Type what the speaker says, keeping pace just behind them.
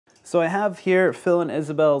So I have here Phil and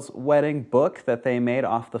Isabel's wedding book that they made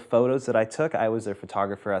off the photos that I took. I was their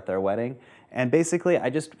photographer at their wedding. And basically,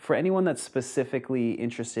 for anyone that's specifically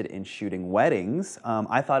interested in shooting weddings,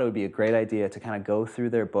 I thought it would be a great idea to kind of go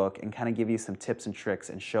through their book and kind of give you some tips and tricks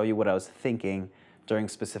and show you what I was thinking during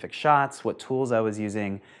specific shots, what tools I was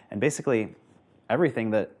using, and basically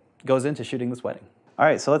everything that goes into shooting this wedding. All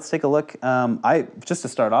right, so let's take a look. Just to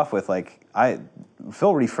start off with,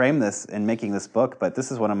 Phil reframed this in making this book, but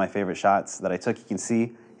this is one of my favorite shots that I took. You can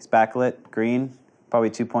see he's backlit, green,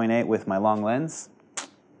 probably 2.8 with my long lens.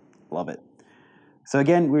 Love it. So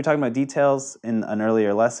again, we were talking about details in an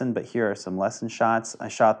earlier lesson, but here are some lesson shots. I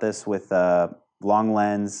shot this with a long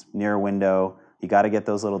lens, near a window. You got to get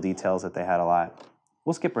those little details that they had a lot.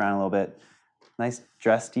 We'll skip around a little bit. Nice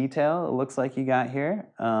dress detail it looks like you got here.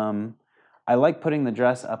 I like putting the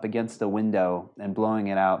dress up against the window and blowing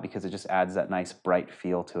it out because it just adds that nice bright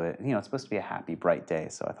feel to it. You know, it's supposed to be a happy, bright day,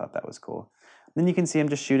 so I thought that was cool. Then you can see I'm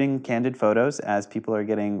just shooting candid photos as people are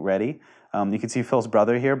getting ready. You can see Phil's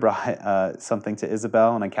brother here brought something to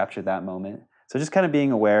Isabel, and I captured that moment. So just kind of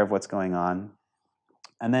being aware of what's going on.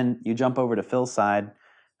 And then you jump over to Phil's side,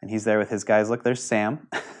 and he's there with his guys. Look, there's Sam.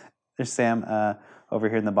 There's Sam over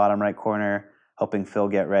here in the bottom right corner, helping Phil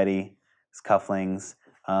get ready, his cufflinks.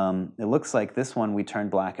 It looks like this one we turned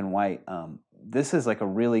black and white. This is like a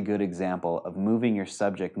really good example of moving your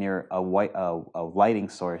subject near a lighting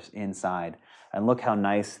source inside. And look how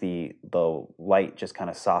nice the light just kind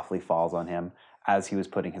of softly falls on him as he was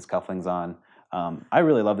putting his cufflinks on. I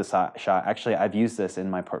really love this shot. Actually, I've used this in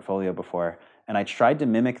my portfolio before, and I tried to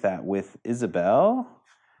mimic that with Isabel,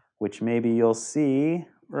 which maybe you'll see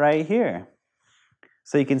right here.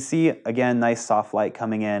 So you can see, again, nice soft light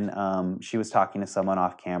coming in. She was talking to someone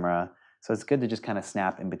off camera, so it's good to just kind of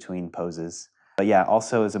snap in between poses. But yeah,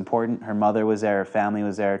 also is important, her mother was there, her family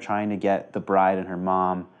was there, trying to get the bride and her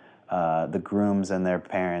mom, the grooms and their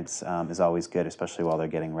parents is always good, especially while they're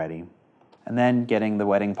getting ready. And then getting the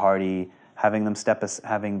wedding party, having them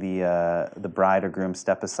having the bride or groom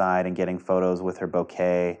step aside and getting photos with her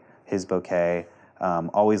bouquet, his bouquet.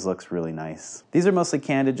 Always looks really nice. These are mostly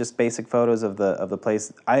candid, just basic photos of the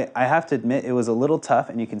place. I have to admit it was a little tough,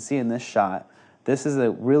 and you can see in this shot, this is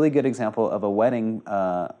a really good example of a wedding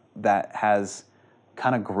that has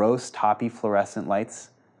kind of gross, toppy fluorescent lights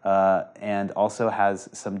and also has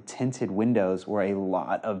some tinted windows where a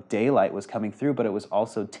lot of daylight was coming through, but it was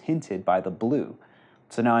also tinted by the blue.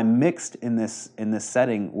 So now I'm mixed in this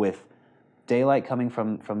setting with daylight coming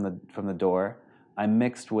from the door. I'm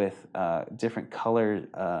mixed with different colored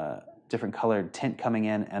tint coming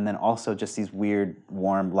in, and then also just these weird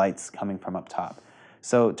warm lights coming from up top.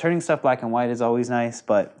 So turning stuff black and white is always nice,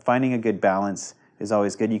 but finding a good balance is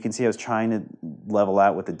always good. You can see I was trying to level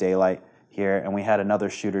out with the daylight here, and we had another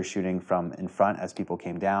shooter shooting from in front as people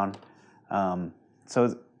came down.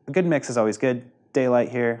 So a good mix is always good. Daylight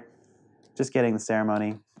here, just getting the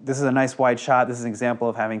ceremony. This is a nice wide shot. This is an example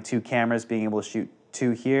of having two cameras, being able to shoot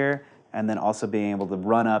two here, and then also being able to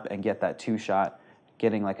run up and get that two shot,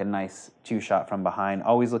 getting like a nice two shot from behind.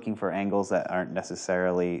 Always looking for angles that aren't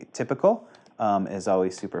necessarily typical is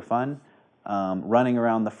always super fun. Running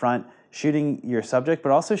around the front, shooting your subject,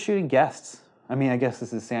 but also shooting guests. I mean, I guess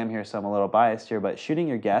this is Sam here, so I'm a little biased here, but shooting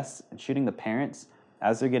your guests and shooting the parents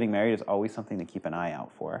as they're getting married is always something to keep an eye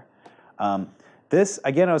out for. This,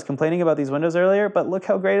 again, I was complaining about these windows earlier, but look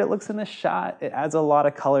how great it looks in this shot. It adds a lot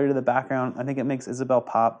of color to the background. I think it makes Isabel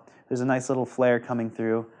pop. There's a nice little flare coming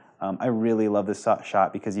through. I really love this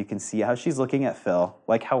shot because you can see how she's looking at Phil.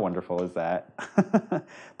 Like, how wonderful is that?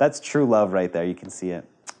 That's true love right there. You can see it.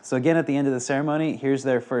 So again, at the end of the ceremony, here's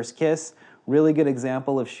their first kiss. Really good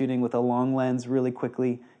example of shooting with a long lens really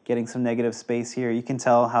quickly, getting some negative space here. You can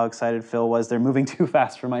tell how excited Phil was. They're moving too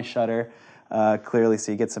fast for my shutter, clearly,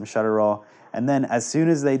 so you get some shutter roll. And then as soon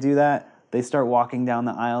as they do that, they start walking down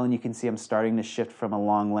the aisle, and you can see I'm starting to shift from a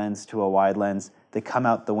long lens to a wide lens. They come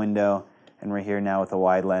out the window, and we're here now with a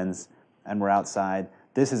wide lens, and we're outside.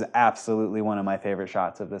 This is absolutely one of my favorite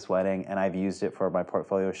shots of this wedding, and I've used it for my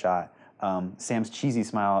portfolio shot. Sam's cheesy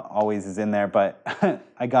smile always is in there, but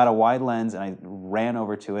I got a wide lens, and I ran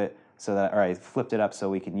over to it, or I flipped it up so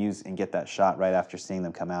we can use and get that shot right after seeing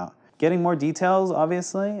them come out. Getting more details,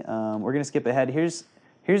 obviously. We're going to skip ahead. Here's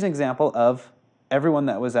an example of everyone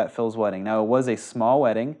that was at Phil's wedding. Now, it was a small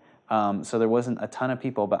wedding, so there wasn't a ton of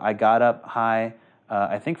people, but I got up high,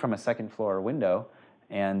 I think from a second floor window,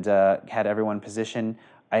 and had everyone positioned.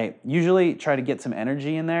 I usually try to get some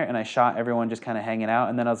energy in there, and I shot everyone just kind of hanging out,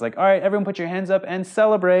 and then I was like, all right, everyone put your hands up and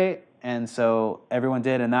celebrate. And so everyone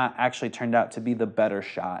did, and that actually turned out to be the better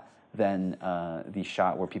shot than the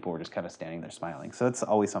shot where people were just kind of standing there smiling. So that's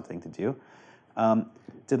always something to do.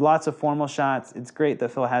 Did lots of formal shots. It's great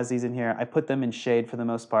that Phil has these in here. I put them in shade for the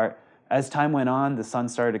most part. As time went on, the sun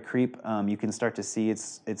started to creep. You can start to see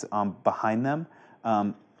it's behind them.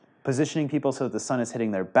 Positioning people so that the sun is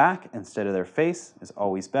hitting their back instead of their face is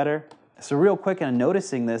always better. So real quick, and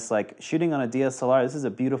noticing this, like shooting on a DSLR, this is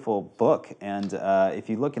a beautiful book. And if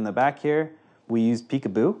you look in the back here, we used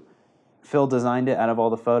Peekaboo. Phil designed it out of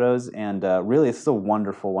all the photos, and really it's a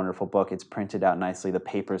wonderful, wonderful book. It's printed out nicely. The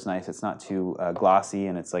paper's nice. It's not too glossy,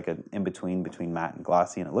 and it's like an in-between between matte and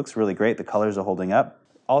glossy, and it looks really great. The colors are holding up.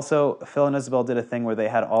 Also, Phil and Isabel did a thing where they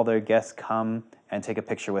had all their guests come and take a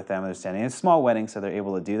picture with them. They're standing. It's a small wedding, so they're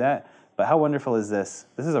able to do that. But how wonderful is this?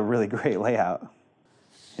 This is a really great layout.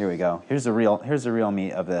 Here we go. Here's the real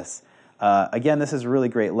meat of this. Again, this is a really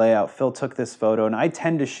great layout. Phil took this photo, and I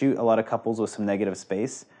tend to shoot a lot of couples with some negative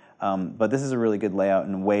space. But this is a really good layout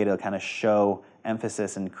and way to kind of show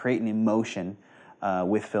emphasis and create an emotion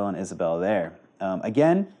with Phil and Isabel there.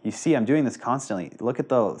 Again, you see I'm doing this constantly. Look at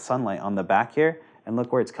the sunlight on the back here and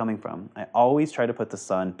look where it's coming from. I always try to put the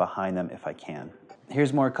sun behind them if I can.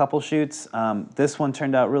 Here's more couple shoots. This one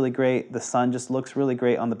turned out really great. The sun just looks really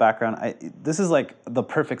great on the background. This is like the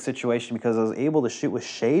perfect situation because I was able to shoot with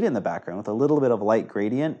shade in the background with a little bit of light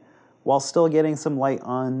gradient while still getting some light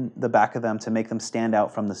on the back of them to make them stand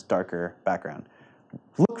out from this darker background.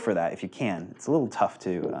 Look for that if you can. It's a little tough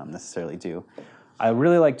to necessarily do. I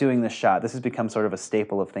really like doing this shot. This has become sort of a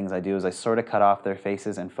staple of things I do is I sort of cut off their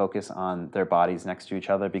faces and focus on their bodies next to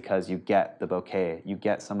each other because you get the bouquet, you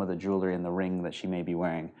get some of the jewelry and the ring that she may be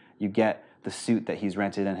wearing, you get the suit that he's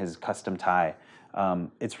rented and his custom tie.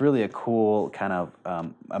 It's really a cool kind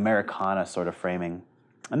of Americana sort of framing.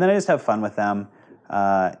 And then I just have fun with them,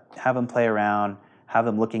 have them play around, have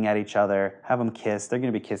them looking at each other, have them kiss. They're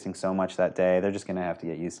going to be kissing so much that day. They're just going to have to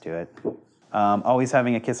get used to it. Always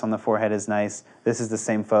having a kiss on the forehead is nice. This is the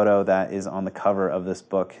same photo that is on the cover of this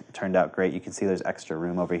book. It turned out great. You can see there's extra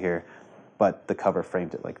room over here, but the cover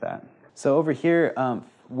framed it like that. So over here,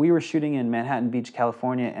 we were shooting in Manhattan Beach,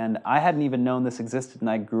 California, and I hadn't even known this existed, and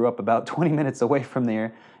I grew up about 20 minutes away from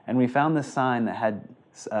there, and we found this sign that had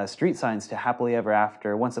street signs to Happily Ever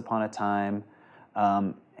After, Once Upon a Time,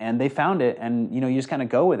 and they found it, and you just kind of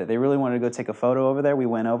go with it. They really wanted to go take a photo over there. We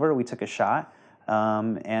went over, we took a shot,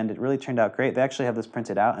 and it really turned out great. They actually have this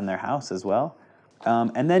printed out in their house as well.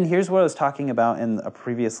 And then here's what I was talking about in a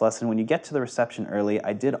previous lesson. When you get to the reception early,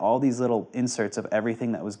 I did all these little inserts of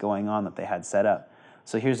everything that was going on that they had set up.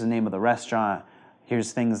 So here's the name of the restaurant.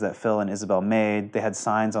 Here's things that Phil and Isabel made. They had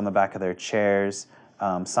signs on the back of their chairs,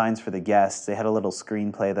 signs for the guests. They had a little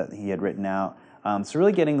screenplay that he had written out. So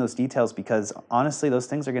really getting those details because honestly, those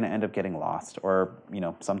things are going to end up getting lost or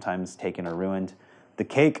sometimes taken or ruined. The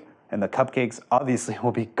cake and the cupcakes obviously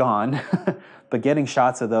will be gone, but getting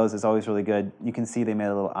shots of those is always really good. You can see they made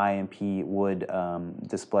a little IMP wood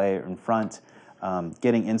display in front.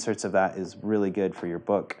 Getting inserts of that is really good for your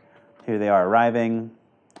book. Here they are arriving.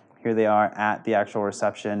 Here they are at the actual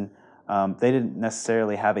reception. They didn't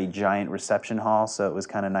necessarily have a giant reception hall, so it was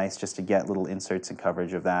kind of nice just to get little inserts and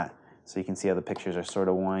coverage of that. So you can see how the pictures are sort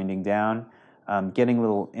of winding down. Getting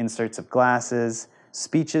little inserts of glasses.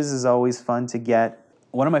 Speeches is always fun to get.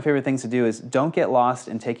 One of my favorite things to do is don't get lost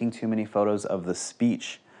in taking too many photos of the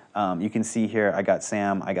speech. You can see here I got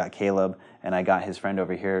Sam, I got Caleb, and I got his friend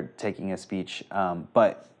over here taking a speech.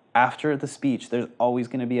 But after the speech, there's always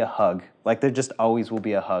going to be a hug. Like there just always will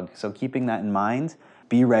be a hug. So keeping that in mind,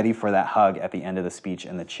 be ready for that hug at the end of the speech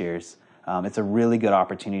and the cheers. It's a really good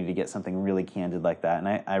opportunity to get something really candid like that,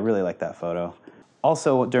 and I really like that photo.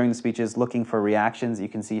 Also, during the speeches, looking for reactions. You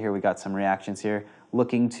can see here we got some reactions here.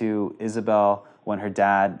 Looking to Isabel when her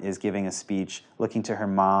dad is giving a speech, looking to her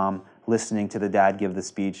mom, listening to the dad give the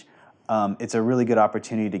speech. It's a really good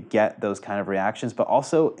opportunity to get those kind of reactions, but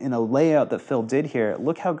also in a layout that Phil did here,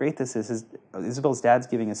 look how great this is. Isabel's dad's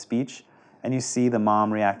giving a speech, and you see the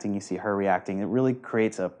mom reacting, you see her reacting. It really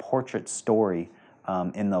creates a portrait story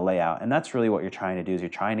in the layout, and that's really what you're trying to do, is you're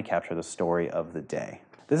trying to capture the story of the day.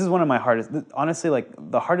 This is one of my hardest, honestly, like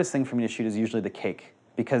the hardest thing for me to shoot is usually the cake,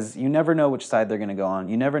 because you never know which side they're going to go on.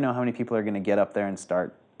 You never know how many people are going to get up there and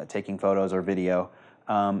start taking photos or video.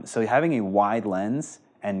 So having a wide lens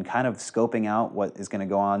and kind of scoping out what is going to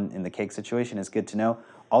go on in the cake situation is good to know.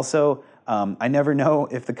 Also, I never know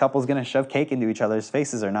if the couple's going to shove cake into each other's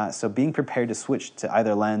faces or not. So being prepared to switch to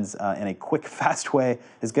either lens in a quick, fast way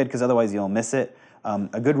is good, because otherwise you'll miss it.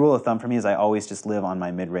 A good rule of thumb for me is I always just live on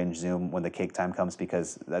my mid-range zoom when the cake time comes,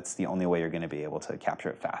 because that's the only way you're going to be able to capture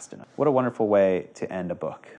it fast enough. What a wonderful way to end a book.